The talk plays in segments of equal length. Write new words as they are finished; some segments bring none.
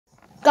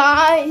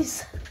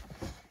Guys,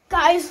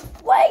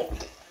 wait.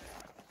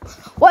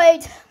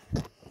 Wait.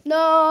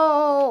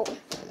 No.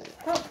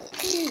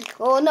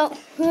 Oh, no.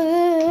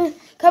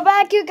 Come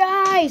back, you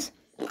guys.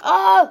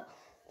 Oh.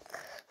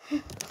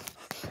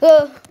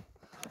 Oh.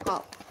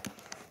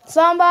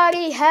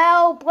 Somebody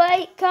help.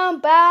 Wait, come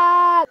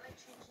back.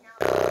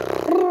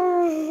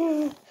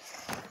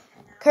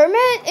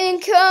 Kermit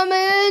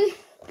incoming.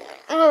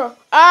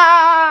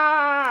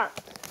 Ah.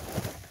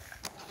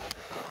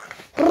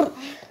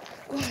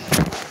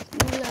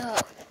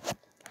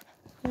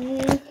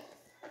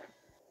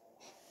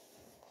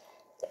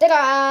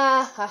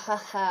 Ta-da! Ha ha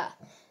ha.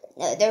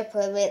 Another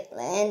perfect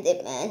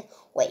landed, man.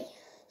 Wait,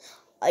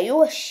 are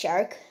you a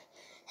shark?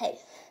 Hey,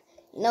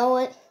 you know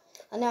what?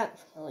 I'm not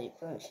really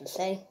supposed to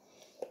say.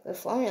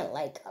 Before me,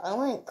 like, I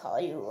wouldn't call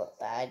you a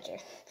badger.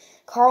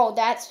 Carl,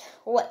 that's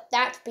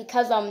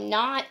because I'm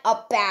not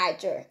a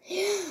badger.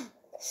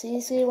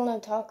 See what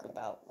I'm talking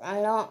about.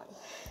 Right on.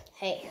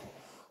 Hey,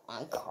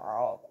 I'm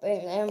Carl.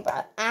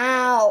 Remember,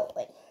 ow!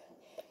 Wait.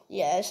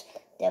 Yes,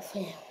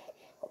 definitely.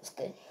 That was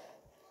good.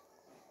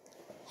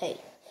 Hey,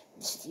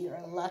 this is your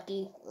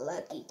lucky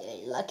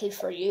day. Lucky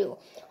for you.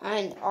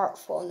 I'm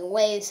artful in the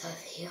ways of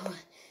you.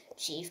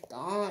 Chief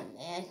Dawn,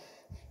 man.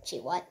 Gee,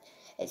 what?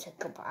 It's a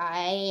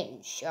goodbye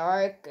and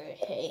shark. Or,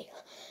 hey,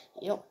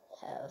 you don't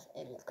have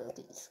any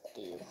cookies,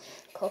 do you?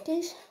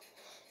 Cookies?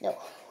 No.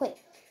 Wait,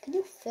 can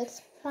you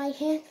fix my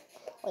hand?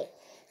 Wait,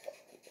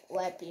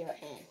 wipe your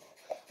hand.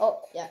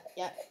 Oh, yeah,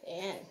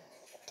 and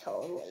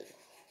totally.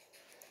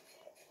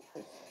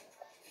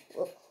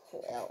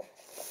 Well,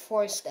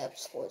 4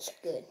 steps was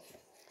good.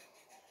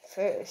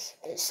 First,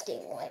 the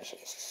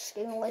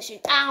Stinglicious.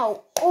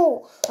 Ow!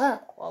 Oh!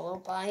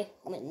 Followed by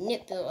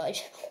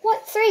manipulation.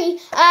 What? 3?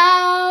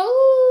 Ow!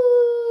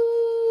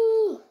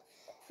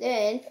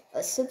 Then,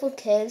 a simple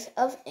case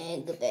of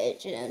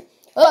inhibition.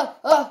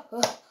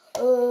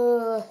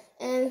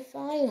 And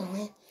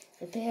finally,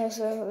 the pairs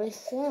of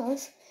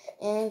response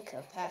and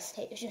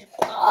capacitation.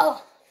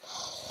 Oh!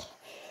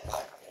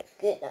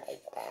 Good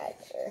night,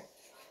 Badger.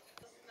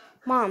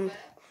 Mom,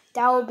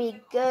 that would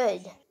be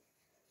good.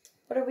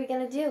 What are we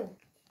going to do?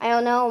 I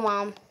don't know,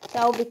 Mom.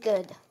 That would be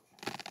good.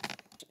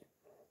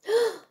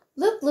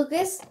 Look,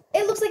 Lucas.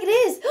 It looks like it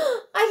is.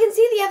 I can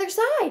see the other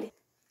side.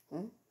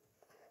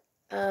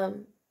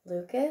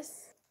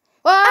 Lucas?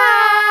 Ah!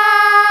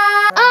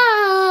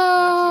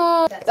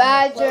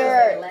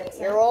 Badger,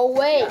 you're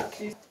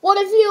awake. What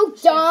have you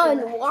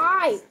done?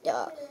 Why?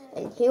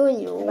 And healing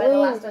your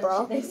wounds,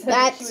 bro.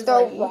 That's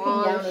the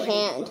wrong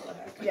hand.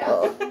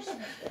 Oh,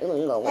 I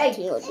don't know what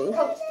to do.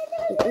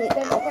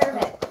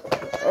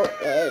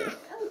 Okay.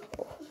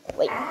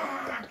 Wait,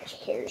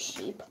 hair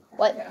sheep.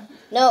 What?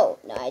 No,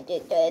 I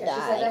did that.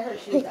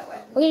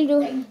 What are you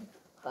doing?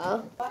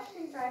 Huh?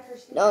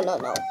 No.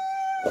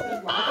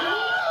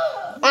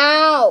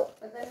 Ow!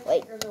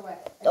 Wait,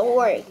 don't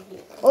worry.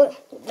 Oh,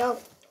 no.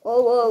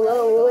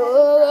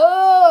 Whoa.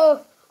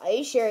 Are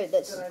you sure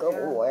this is going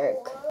to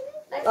work?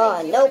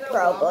 Oh, no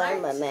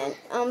problem, man.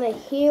 I'm a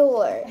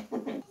healer.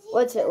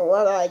 What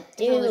I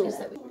do?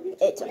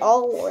 It's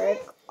all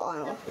work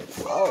on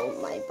all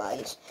my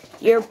buddies.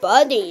 Your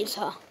buddies,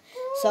 huh?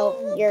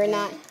 So you're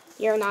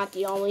not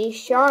the only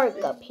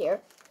shark up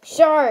here.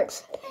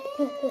 Sharks.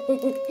 Sharks.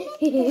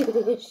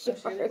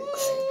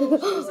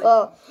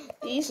 Oh,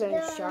 these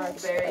are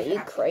sharks. Are you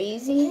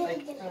crazy?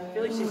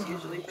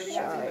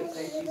 Sharks.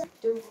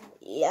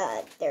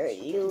 Yeah, there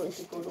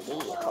used to be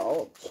a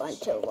whole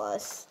bunch of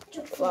us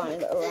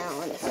flying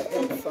around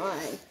having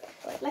fun.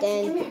 But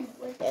then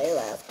they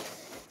left.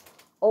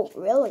 Oh,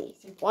 really?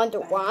 Wonder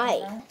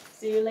why?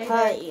 See you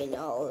later. You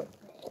know,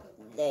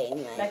 they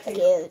might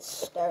get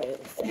started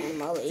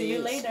families. See you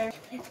later.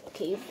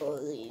 Can't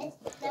believe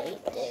they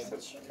did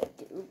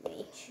do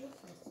me.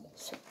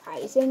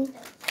 Surprising?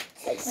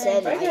 I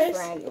said my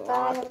friend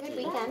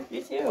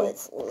Rocky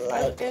was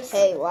like,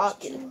 hey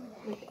Rocky,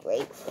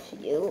 great for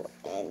you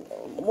and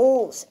the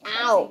moves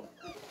out.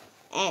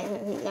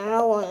 And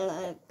now what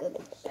I'm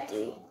gonna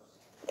do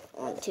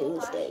on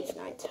Tuesdays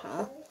nights,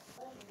 huh?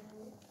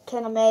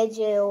 Can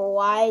imagine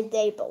why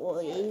they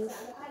believe.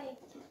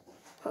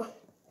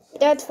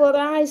 That's what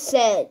I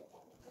said.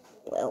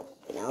 Well,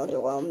 now they're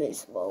all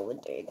miserable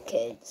with their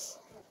kids.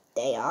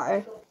 They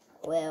are.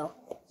 Well,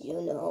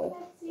 you know,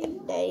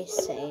 they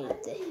say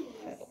they're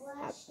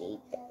happy.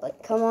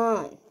 But come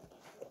on.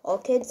 All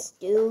kids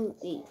do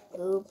eat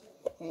poop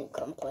and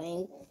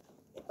complain,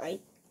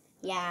 right?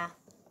 Yeah.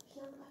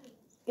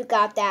 You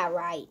got that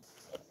right.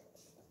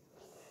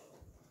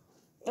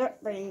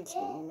 That brings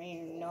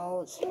me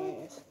nose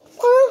hairs.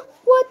 Huh?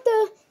 What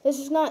the? This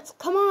is nuts.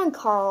 Come on,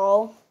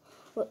 Carl.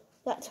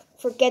 Let's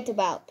forget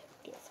about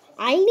this.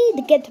 I need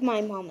to get to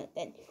my mama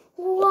then.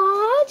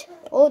 What?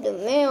 Oh, the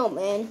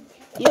mailman.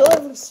 You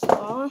ever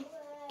saw?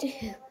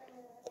 Dude.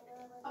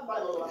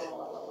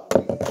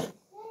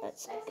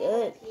 That's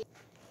good.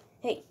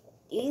 Hey,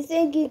 do you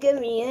think you get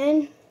me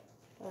in?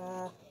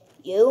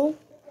 You?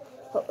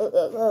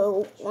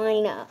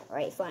 Why not?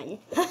 Right, fine.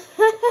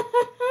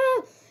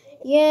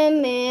 Yeah,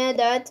 man,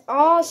 that's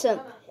awesome.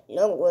 You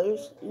know what?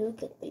 You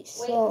could be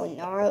so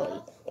gnarly.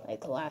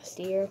 Like last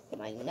year,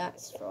 my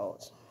nuts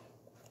froze.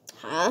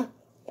 Huh?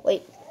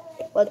 Wait,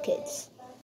 what kids?